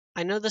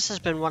I know this has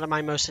been one of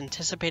my most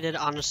anticipated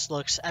honest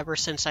looks ever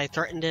since I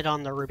threatened it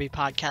on the Ruby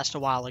podcast a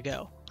while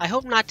ago. I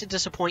hope not to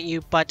disappoint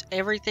you, but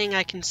everything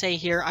I can say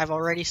here I've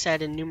already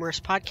said in numerous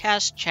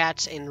podcasts,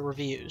 chats, and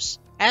reviews.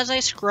 As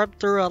I scrubbed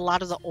through a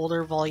lot of the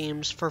older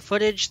volumes for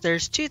footage,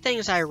 there's two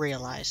things I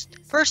realized.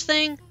 First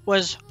thing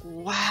was,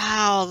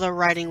 wow, the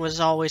writing was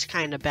always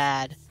kinda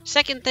bad.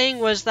 Second thing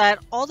was that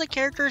all the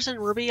characters in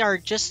Ruby are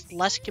just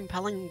less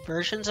compelling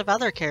versions of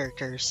other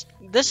characters.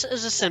 This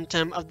is a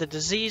symptom of the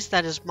disease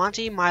that is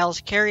Monty,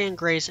 Miles, Carrie, and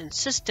Gray's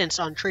insistence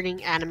on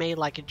treating anime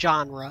like a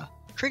genre.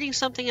 Treating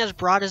something as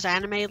broad as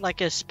anime like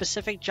a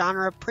specific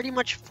genre pretty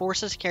much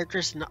forces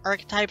characters into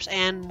archetypes,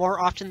 and more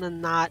often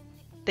than not,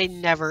 they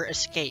never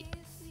escape.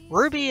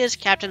 Ruby is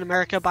Captain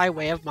America by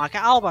way of Maka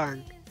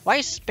Albarn.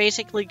 Weiss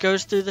basically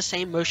goes through the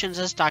same motions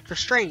as Doctor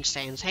Strange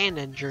sans hand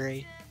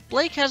injury.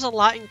 Blake has a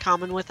lot in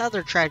common with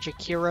other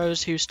tragic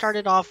heroes who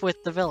started off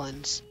with the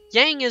villains.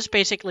 Yang is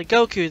basically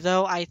Goku,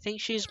 though I think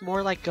she's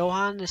more like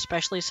Gohan,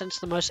 especially since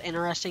the most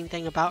interesting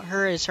thing about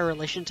her is her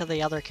relation to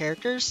the other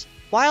characters.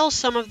 While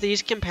some of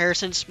these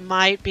comparisons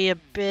might be a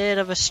bit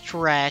of a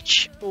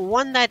stretch,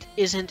 one that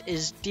isn't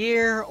is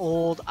dear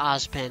old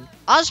Ozpin.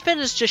 Ozpin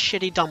is just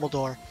shitty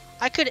Dumbledore.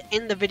 I could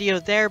end the video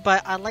there,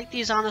 but I like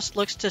these honest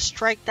looks to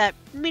strike that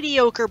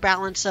mediocre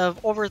balance of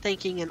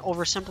overthinking and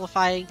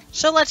oversimplifying,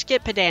 so let's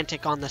get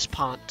pedantic on this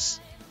ponce.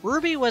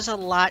 Ruby was a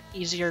lot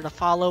easier to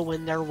follow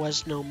when there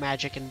was no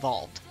magic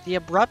involved. The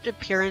abrupt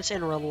appearance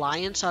and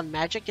reliance on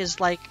magic is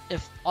like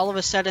if all of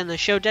a sudden a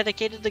show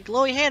dedicated to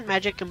glowy hand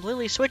magic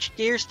completely switched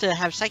gears to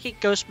have psychic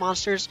ghost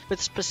monsters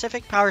with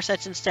specific power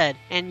sets instead,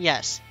 and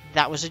yes,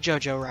 that was a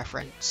JoJo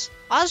reference.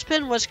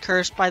 Ozpin was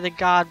cursed by the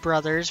God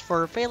Brothers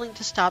for failing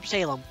to stop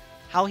Salem.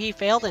 How he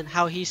failed and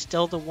how he's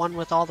still the one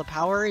with all the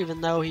power even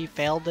though he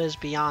failed is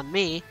beyond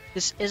me.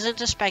 This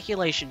isn't a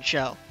speculation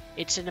show,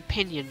 it's an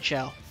opinion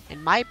show.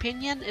 And my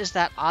opinion is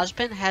that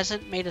Ozpin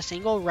hasn't made a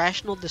single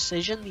rational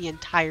decision the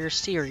entire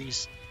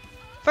series.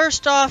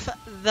 First off,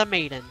 the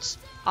maidens.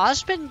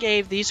 Ozpin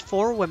gave these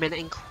 4 women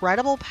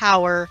incredible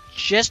power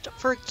just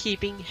for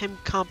keeping him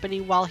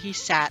company while he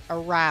sat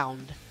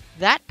around.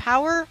 That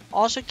power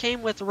also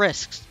came with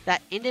risks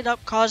that ended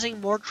up causing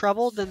more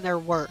trouble than they're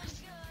worth.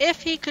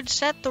 If he could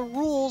set the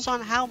rules on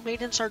how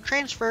maidens are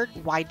transferred,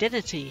 why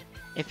didn't he?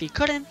 If he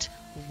couldn't,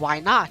 why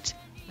not?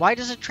 Why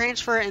does it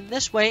transfer in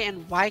this way,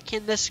 and why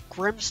can this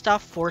grim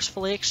stuff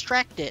forcefully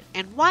extract it?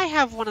 And why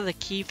have one of the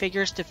key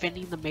figures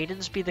defending the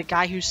maidens be the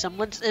guy whose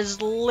semblance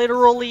is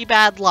literally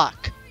bad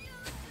luck?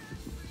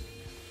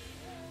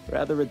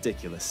 Rather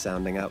ridiculous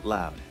sounding out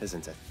loud,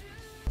 isn't it?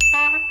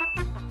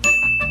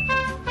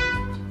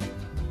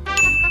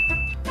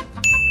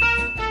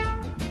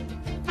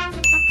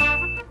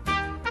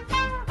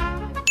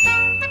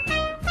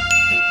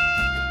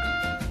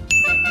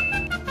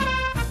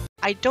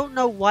 I don't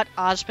know what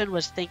Ozpin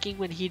was thinking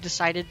when he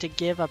decided to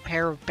give a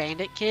pair of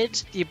bandit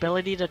kids the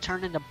ability to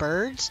turn into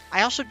birds.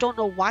 I also don't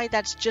know why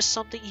that's just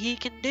something he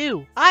can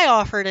do. I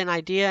offered an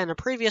idea in a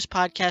previous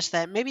podcast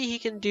that maybe he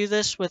can do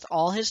this with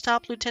all his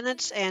top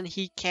lieutenants and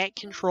he can't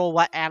control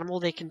what animal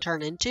they can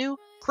turn into.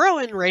 Crow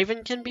and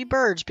Raven can be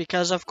birds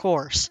because of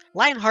course.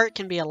 Lionheart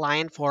can be a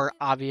lion for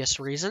obvious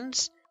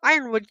reasons.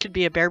 Ironwood could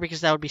be a bear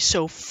because that would be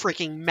so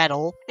freaking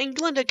metal. And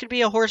Glinda could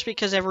be a horse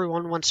because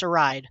everyone wants a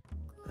ride.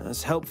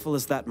 As helpful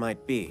as that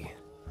might be,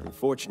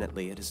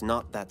 unfortunately it is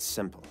not that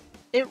simple.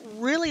 It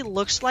really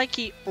looks like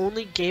he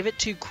only gave it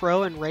to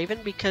Crow and Raven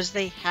because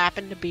they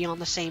happened to be on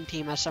the same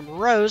team as Summer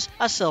Rose,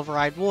 a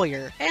silver-eyed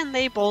warrior, and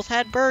they both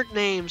had bird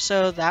names,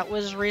 so that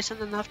was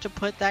reason enough to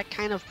put that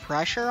kind of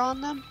pressure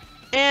on them.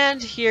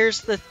 And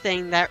here's the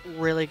thing that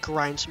really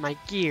grinds my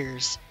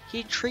gears.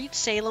 He treats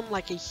Salem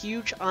like a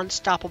huge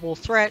unstoppable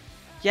threat,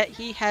 yet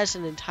he has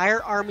an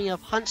entire army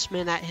of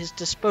huntsmen at his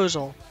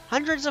disposal.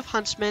 Hundreds of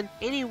huntsmen,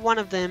 any one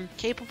of them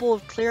capable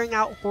of clearing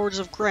out hordes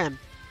of Grimm.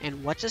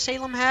 And what does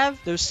Salem have?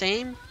 Those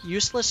same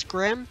useless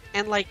Grimm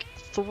and like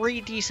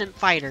 3 decent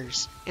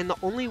fighters. And the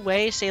only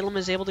way Salem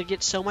is able to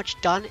get so much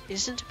done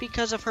isn't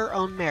because of her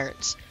own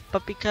merits,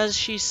 but because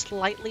she's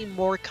slightly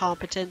more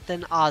competent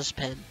than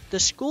Ozpin. The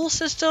school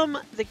system,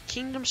 the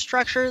kingdom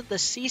structure, the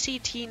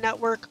CCT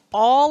network,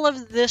 all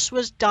of this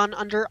was done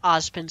under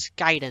Ozpin's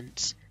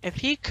guidance. If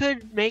he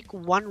could make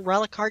one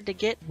relic hard to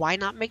get, why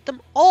not make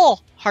them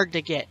all hard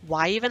to get?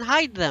 Why even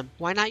hide them?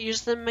 Why not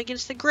use them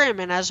against the Grimm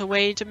and as a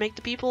way to make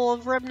the people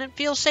of Remnant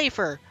feel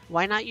safer?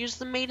 Why not use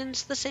the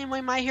maidens the same way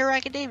My Hero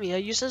Academia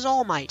uses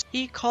All Might?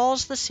 He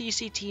calls the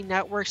CCT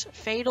network's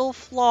fatal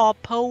flaw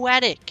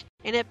poetic,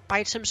 and it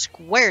bites him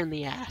square in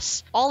the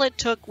ass. All it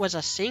took was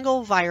a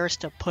single virus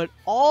to put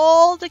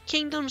all the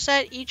kingdoms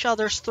at each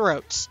other's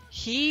throats.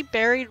 He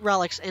buried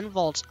relics in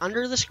vaults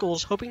under the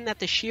schools, hoping that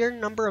the sheer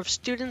number of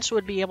students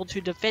would be able to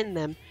defend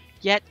them,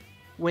 yet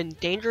when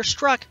danger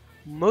struck,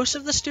 most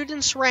of the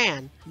students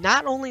ran.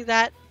 Not only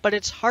that, but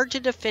it's hard to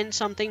defend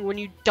something when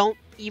you don't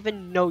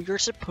even know you're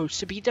supposed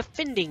to be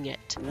defending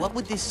it. What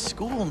would this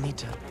school need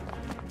to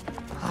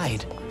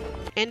hide?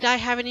 And I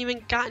haven't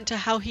even gotten to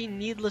how he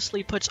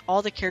needlessly puts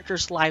all the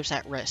characters' lives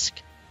at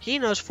risk. He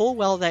knows full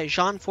well that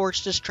Jean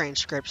forged his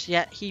transcripts,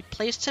 yet he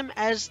placed him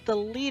as the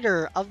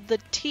leader of the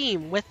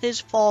team with his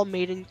Fall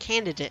Maiden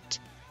candidate.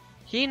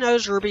 He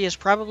knows Ruby is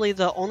probably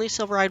the only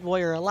silver-eyed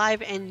warrior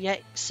alive, and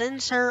yet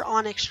sends her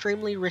on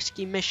extremely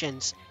risky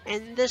missions,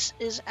 and this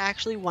is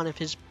actually one of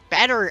his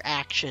better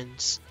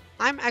actions.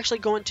 I'm actually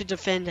going to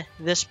defend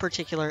this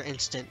particular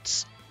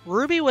instance.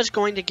 Ruby was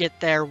going to get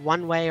there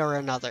one way or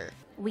another.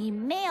 We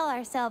mail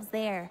ourselves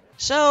there.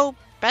 So,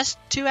 best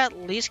to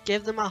at least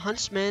give them a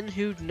huntsman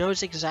who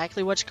knows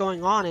exactly what's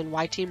going on and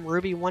why Team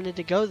Ruby wanted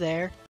to go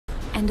there.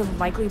 And a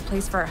likely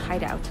place for a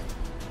hideout.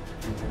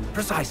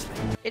 Precisely.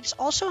 It's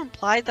also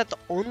implied that the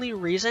only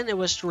reason it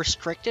was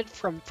restricted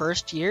from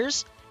first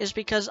years is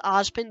because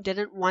Ozpin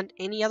didn't want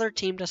any other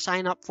team to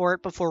sign up for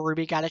it before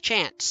Ruby got a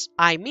chance.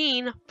 I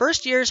mean,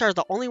 first years are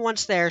the only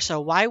ones there,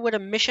 so why would a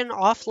mission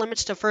off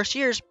limits to first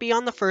years be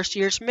on the first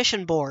year's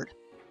mission board?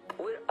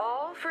 Would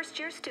all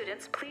first-year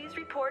students please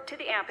report to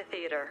the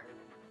amphitheater?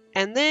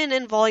 And then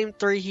in Volume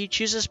 3 he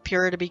chooses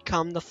Pyrrha to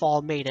become the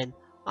Fall Maiden,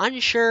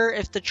 unsure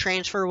if the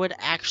transfer would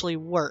actually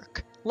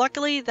work.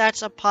 Luckily,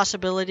 that's a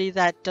possibility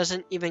that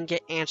doesn't even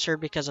get answered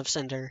because of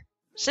Cinder.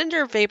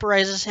 Cinder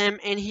vaporizes him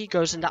and he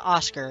goes into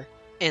Oscar.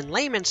 In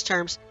layman's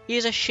terms, he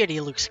is a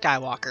shitty Luke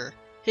Skywalker.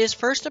 His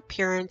first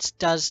appearance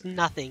does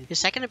nothing. His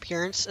second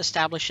appearance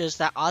establishes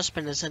that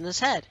Ozpin is in his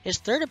head. His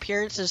third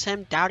appearance is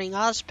him doubting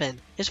Ozpin.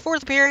 His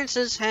fourth appearance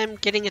is him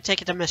getting a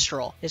ticket to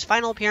Mistral. His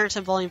final appearance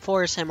in Volume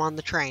 4 is him on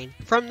the train.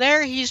 From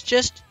there, he's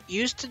just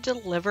used to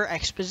deliver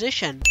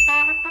exposition.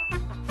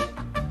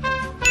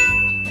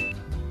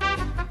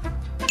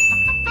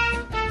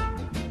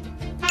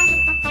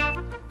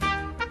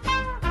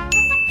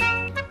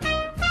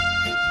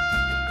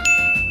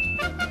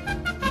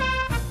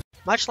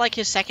 Much like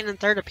his second and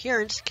third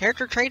appearance,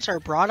 character traits are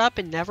brought up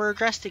and never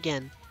addressed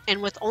again.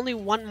 And with only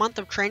 1 month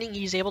of training,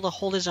 he's able to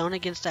hold his own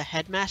against a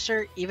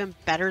headmaster even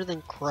better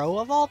than Crow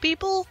of all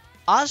people?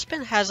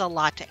 Ozpin has a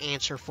lot to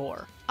answer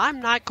for. I'm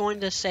not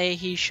going to say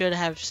he should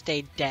have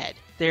stayed dead.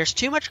 There's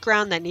too much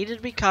ground that needed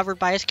to be covered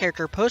by his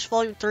character post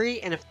Volume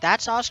 3, and if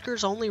that's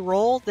Oscar's only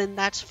role, then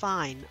that's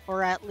fine.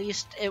 Or at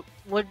least it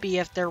would be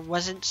if there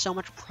wasn't so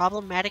much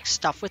problematic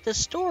stuff with his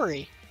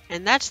story.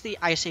 And that's the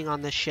icing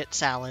on this shit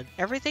salad.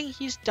 Everything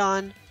he's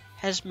done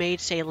has made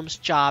Salem's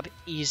job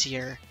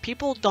easier.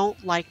 People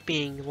don't like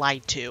being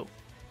lied to.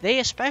 They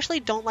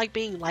especially don't like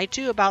being lied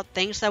to about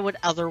things that would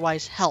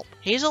otherwise help.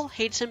 Hazel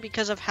hates him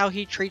because of how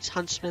he treats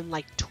huntsmen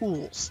like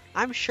tools.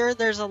 I'm sure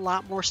there's a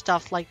lot more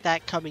stuff like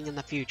that coming in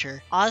the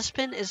future.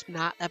 Ozpin is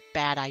not a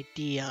bad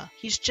idea.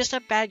 He's just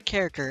a bad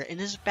character, and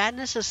his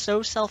badness is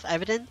so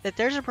self-evident that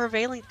there's a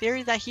prevailing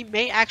theory that he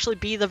may actually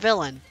be the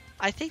villain.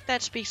 I think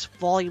that speaks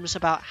volumes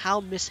about how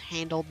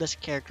mishandled this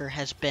character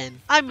has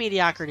been. I'm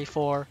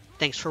Mediocrity4.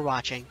 Thanks for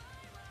watching.